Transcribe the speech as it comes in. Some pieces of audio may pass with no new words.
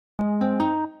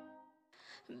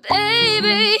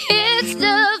Baby, it's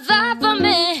the vibe for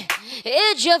me.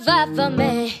 It's your vibe for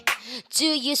me. Do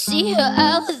you see her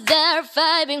out there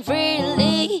vibing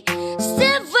freely?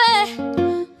 Stiff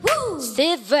woo,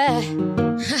 stiff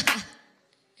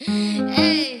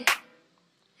Hey,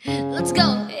 let's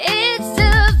go. It's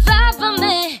the vibe for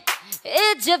me.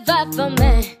 It's your vibe for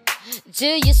me. Do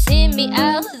you see me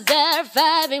out there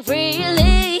vibing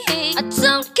freely? I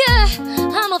don't care,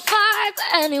 I'm a vibe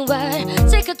anywhere.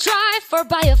 Take a drive or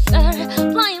buy a fare.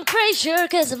 Flying crazy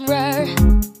cause I'm rare.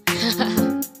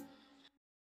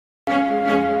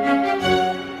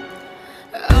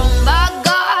 Oh my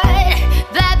God,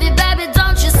 baby, baby,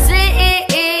 don't you see?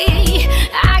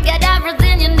 I got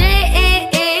everything you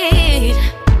need.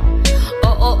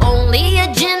 Oh, only a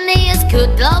genius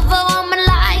could love a woman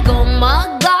like, oh my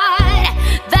God.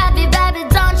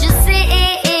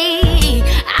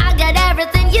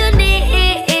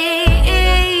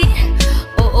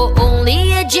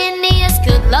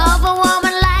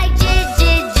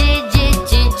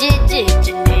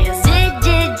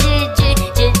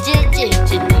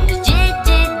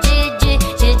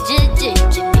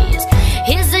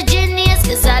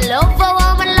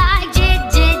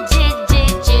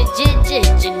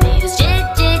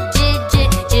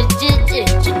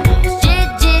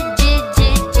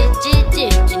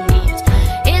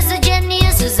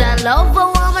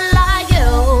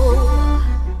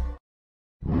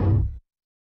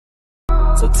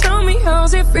 So tell me,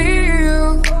 how's it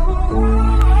feel? Tell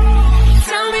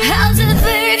me, how's it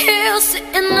feel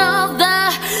sitting up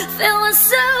there, feeling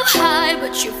so high,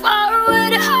 but you're far away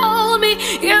to hold me.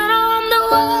 You know I'm the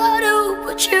one who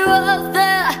put you up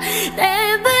there.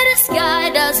 Name in the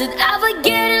sky, does it ever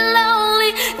get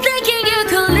lonely? Thinking you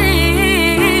could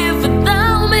live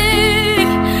without me,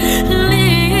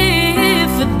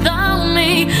 live without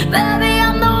me. Baby,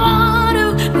 I'm the one who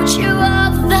put you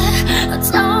up there. I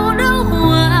don't know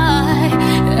why.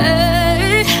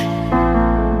 Hey.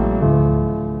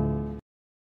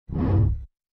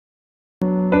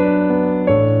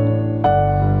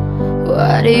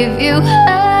 What if you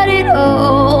had it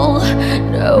all?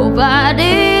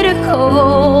 Nobody to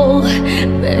call.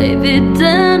 Baby,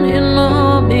 then you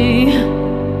know me.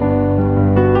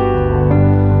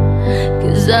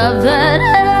 'Cause I've had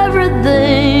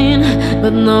everything,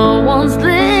 but no one's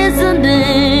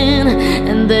listening.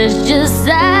 And there's just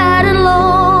sad and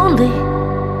lonely.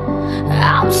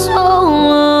 I'm so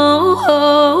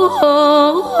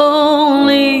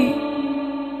lonely.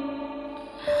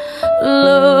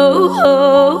 Lonely.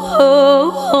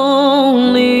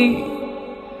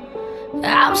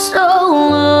 I'm so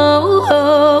lonely.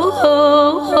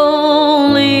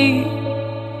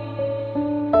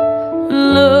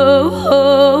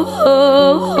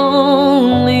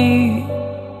 Lonely.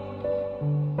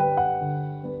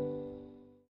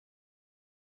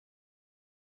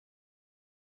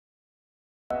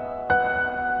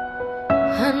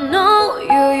 I know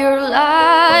you're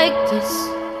like this.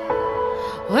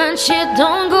 When shit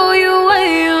don't go your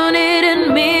way, you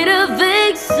needed me to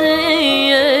fix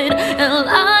it. And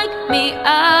like me,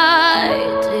 I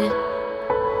did.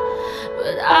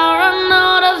 But I run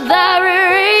out of that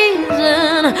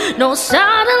reason. No,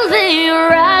 suddenly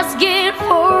you're asking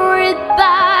for it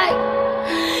back.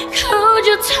 Could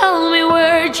you tell me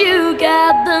where'd you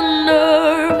get the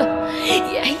nerve?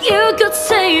 Yeah, you could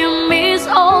say you miss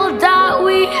all that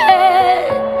we had,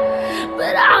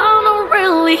 but I don't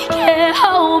really care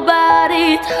how bad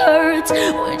it hurts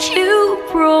when you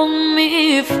broke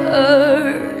me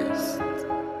first.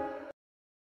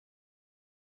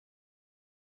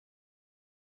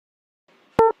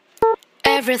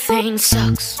 Everything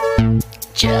sucks.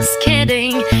 Just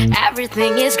kidding,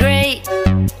 everything is great.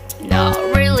 No,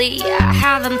 really, I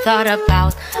haven't thought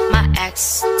about my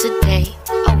ex today.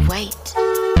 Oh wait,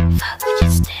 fuck, I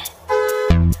just did.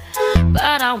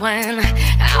 But I went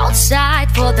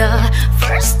outside for the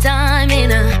first time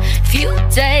in a few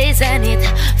days, and it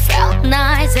felt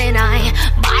nice, and I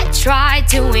might try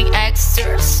doing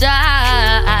exercise.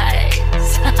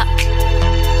 Not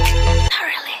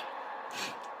really.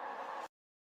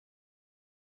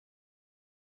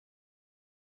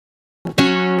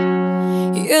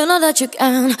 You know that you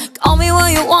can call me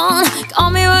when you want, call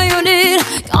me when you need,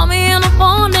 call me in the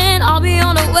morning, I'll be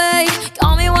on the way.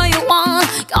 Call me when you want,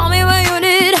 call me when you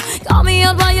need, call me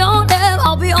up by your name,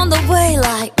 I'll be on the way.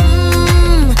 Like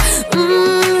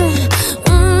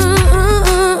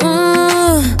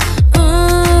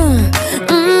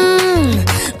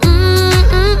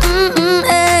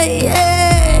hey,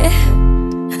 hey.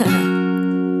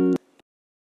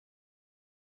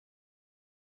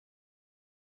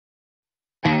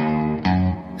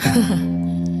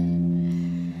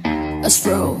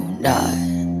 astronaut.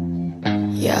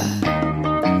 Yeah,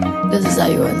 this is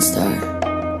Ayuenstar.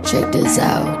 Check this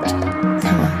out.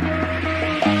 Come on.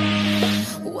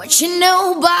 What you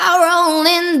know about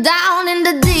rolling down in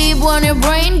the deep? When your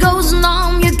brain goes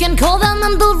numb, you can call that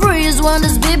mental freeze. When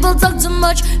these people talk too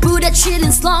much, put that shit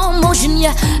in slow motion.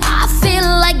 Yeah, I feel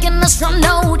like an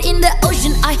astronaut in the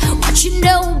ocean. What you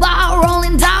know about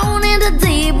rolling down in the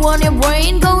deep? When your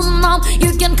brain goes numb,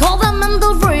 you can call that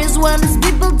mental freeze. When these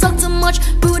people talk too much,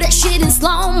 put that shit in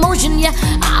slow motion. Yeah,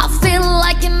 I feel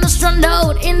like an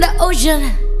astronaut in the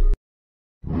ocean.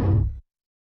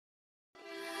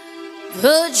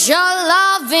 Put your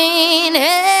loving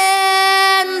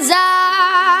hands out.